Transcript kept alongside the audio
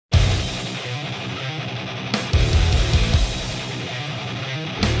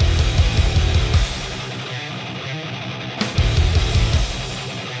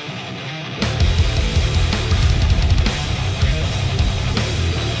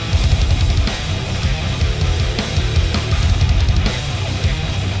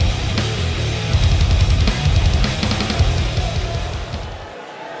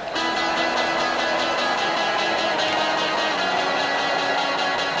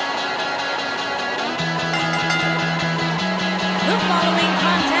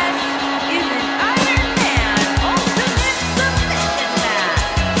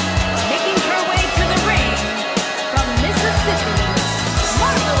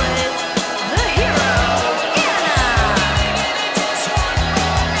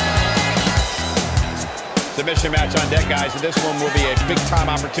submission match on deck, guys, and this one will be a big-time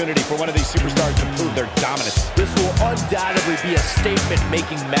opportunity for one of these superstars to prove their dominance. This will undoubtedly be a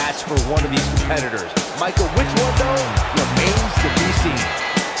statement-making match for one of these competitors. Michael, which one, though, remains to be seen.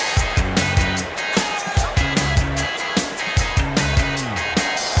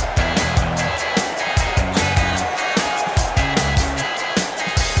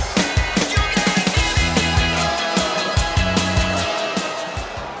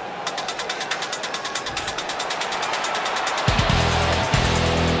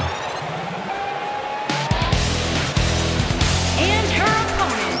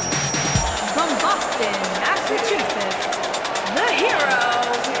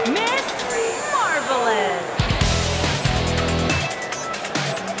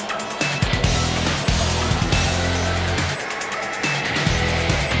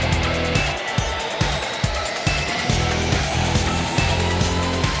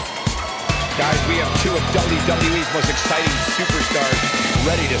 Guys, we have two of WWE's most exciting superstars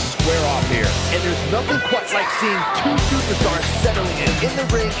ready to square off here. And there's nothing quite like seeing two superstars settling in the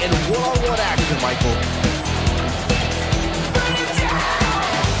ring in one-on-one action, Michael.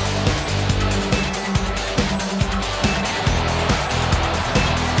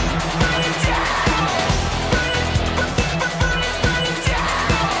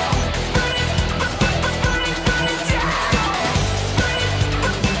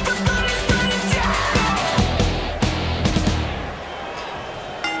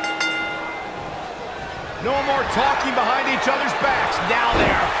 No more talking behind each other's backs. Now they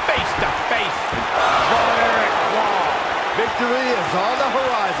are face to face. Eric Claw. Victory is on the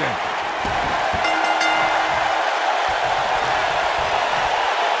horizon.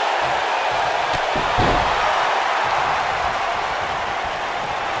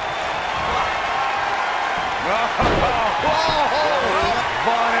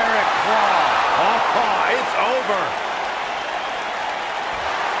 Eric Claw. Oh, it's over.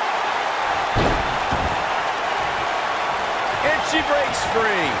 She breaks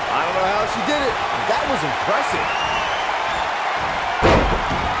free. I don't know how she did it. That was impressive.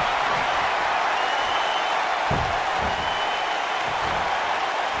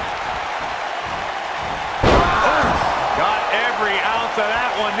 Oh, got every ounce of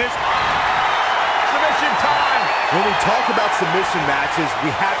that one. This submission time. When we talk about submission matches,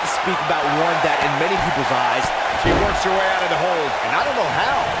 we have to speak about one that, in many people's eyes, she works her way out of the hold. And I don't know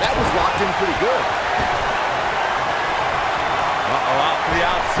how. That was locked in pretty good. Out to the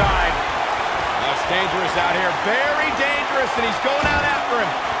outside. That's dangerous out here. Very dangerous, and he's going out after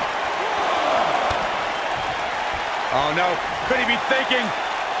him. Oh, no. Could he be thinking?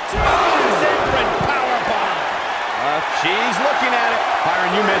 Powerbomb. She's looking at it.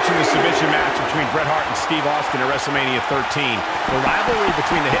 Byron, you mentioned the submission match between Bret Hart and Steve Austin at WrestleMania 13. The rivalry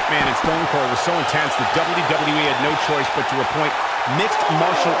between the Hitman and Stone Cold was so intense that WWE had no choice but to appoint mixed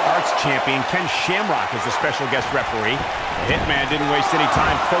martial arts champion Ken Shamrock as a special guest referee. The Hitman didn't waste any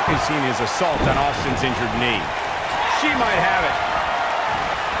time focusing his assault on Austin's injured knee. She might have it.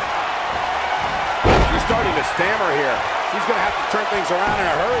 She's starting to stammer here. She's going to have to turn things around in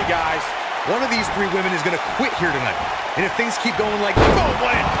a hurry, guys. One of these three women is going to quit here tonight. And if things keep going like this... Oh,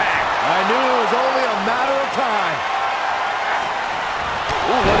 what impact! I knew it was only a matter of time.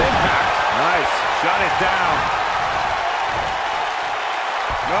 Ooh, what impact! Nice. Shut it down.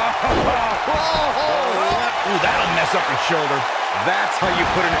 Ooh, that'll mess up your shoulder. That's how you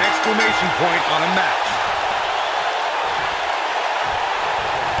put an exclamation point on a match.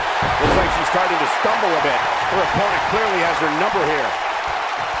 Looks like she's starting to stumble a bit. Her opponent clearly has her number here.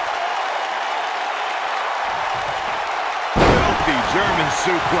 Filthy German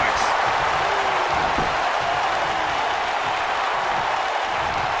suplex.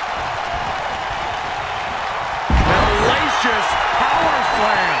 Hellacious power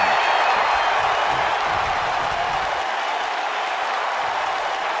slam.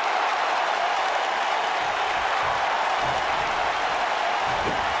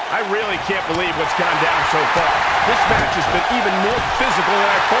 I really can't believe what's gone down so far. This match has been even more physical than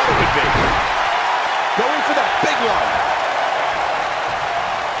I thought it would be. Going for the big one.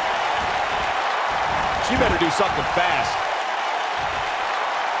 She better do something fast.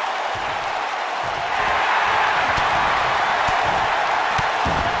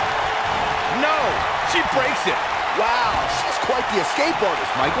 No, she breaks it. Wow, she's quite the escape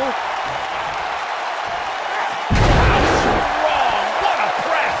artist, Michael.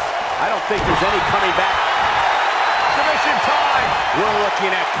 I don't think there's any coming back. Submission time. We're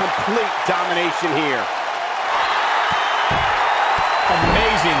looking at complete domination here.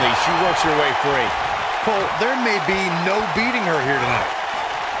 Amazingly, she works her way free. Cole, there may be no beating her here tonight.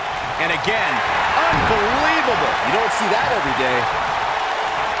 And again, Unbelievable. You don't see that every day.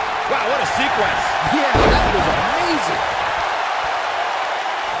 Wow, what a sequence. Yeah, that was amazing.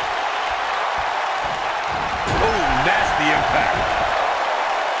 Oh, nasty impact.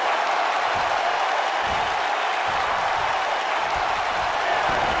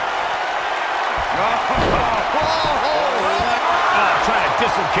 Trying to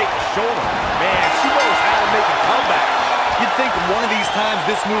dislocate the shoulder. Man, she knows how to make a comeback. You'd think one of these times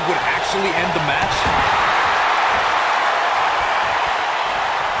this move would actually end the match.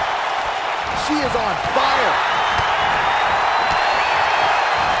 She is on fire.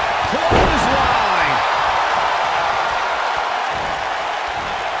 Clothesline.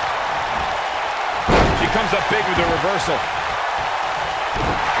 She comes up big with the reversal.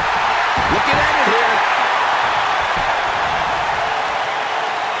 Looking at it here.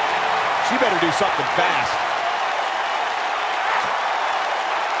 She better do something fast.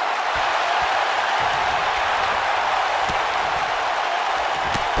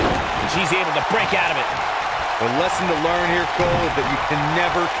 And she's able to break out of it. The lesson to learn here, Cole, is that you can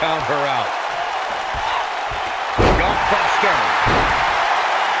never count her out. Gumbuster.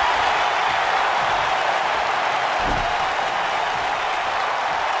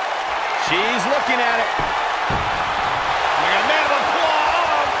 She's looking at it. Like a mandible claw.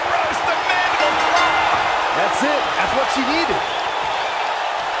 Oh, gross, the mandible claw. That's it. That's what she needed.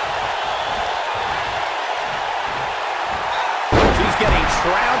 She's getting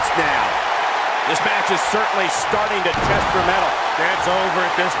trounced now. This match is certainly starting to test her mettle. That's over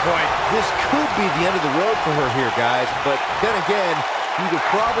at this point. This could be the end of the road for her here, guys. But then again, you could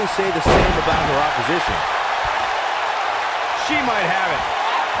probably say the same about her opposition. She might have it.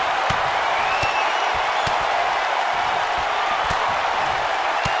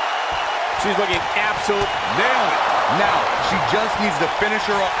 She's looking absolute. Nail it. Now, she just needs to finish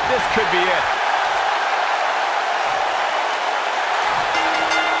her off. This could be it.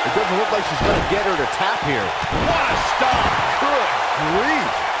 It doesn't look like she's going to get her to tap here. What a stop. Good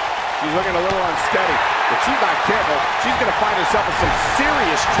grief. She's looking a little unsteady. If she's not careful, she's going to find herself in some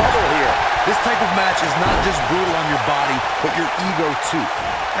serious trouble here. This type of match is not just brutal on your body, but your ego too.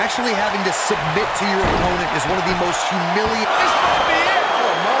 Actually having to submit to your opponent is one of the most humiliating. This might be it. Oh,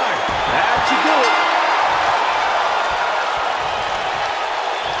 my. How'd you do it?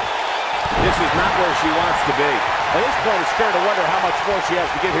 This is not where she wants to be. At this point, it's fair to wonder how much more she has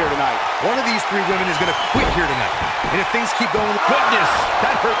to give here tonight. One of these three women is going to quit here tonight. And if things keep going... Goodness,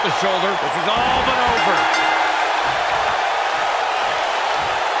 that hurt the shoulder. This is all but over.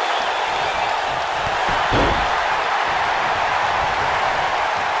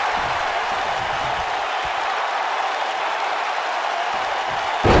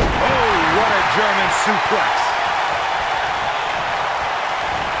 Oh, what a German suplex.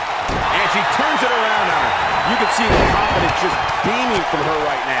 And she turns it around on her. You can see the confidence just beaming from her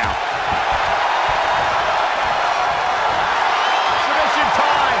right now. Submission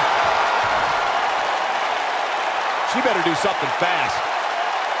time. She better do something fast.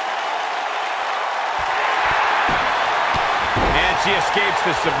 And she escapes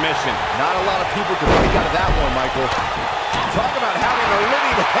the submission. Not a lot of people can break out of that one, Michael. Talk about having a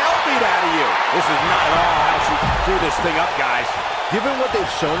living hell beat out of you. This is not at all how she threw this thing up, guys. Given what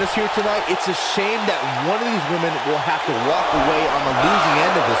they've shown us here tonight, it's a shame that one of these women will have to walk away on the losing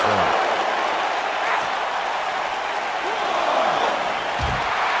end of this one.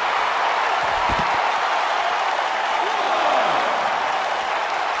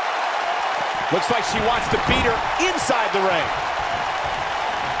 Looks like she wants to beat her inside the ring.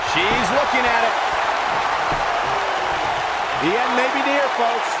 She's looking at it. The end may be near,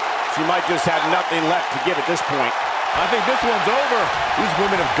 folks. She might just have nothing left to give at this point. I think this one's over. These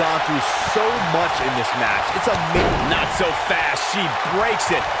women have gone through so much in this match. It's amazing. Not so fast. She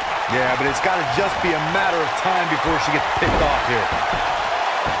breaks it. Yeah, but it's got to just be a matter of time before she gets picked off here.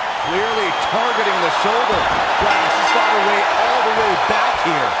 Clearly targeting the shoulder. Wow, she's fought her way all the way back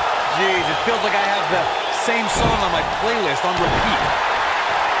here. Jeez, it feels like I have the same song on my playlist on repeat.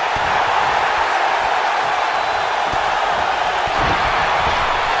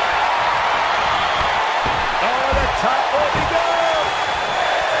 Top rope he goes.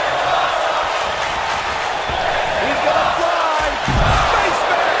 He's gonna fly. Face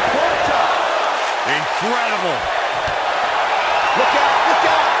back. Porta. Incredible. Look out, look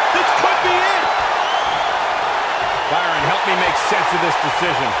out. This could be it. Byron, help me make sense of this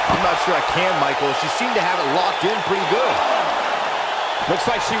decision. I'm not sure I can, Michael. She seemed to have it locked in pretty good. Looks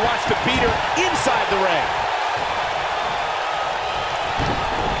like she wants to beat her inside the ring.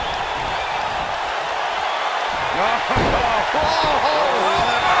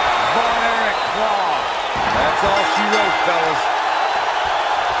 Von Erich Claw. that's all she wrote, fellas.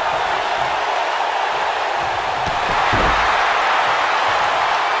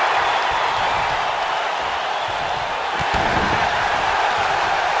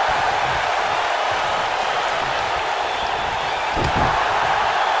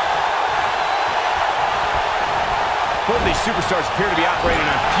 Both of these superstars appear to be operating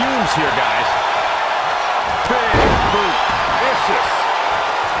on fumes here, guys. Big boot. Vicious.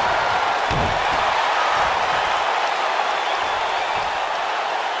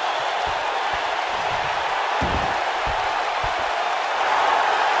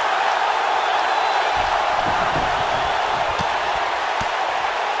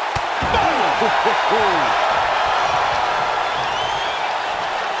 Oh!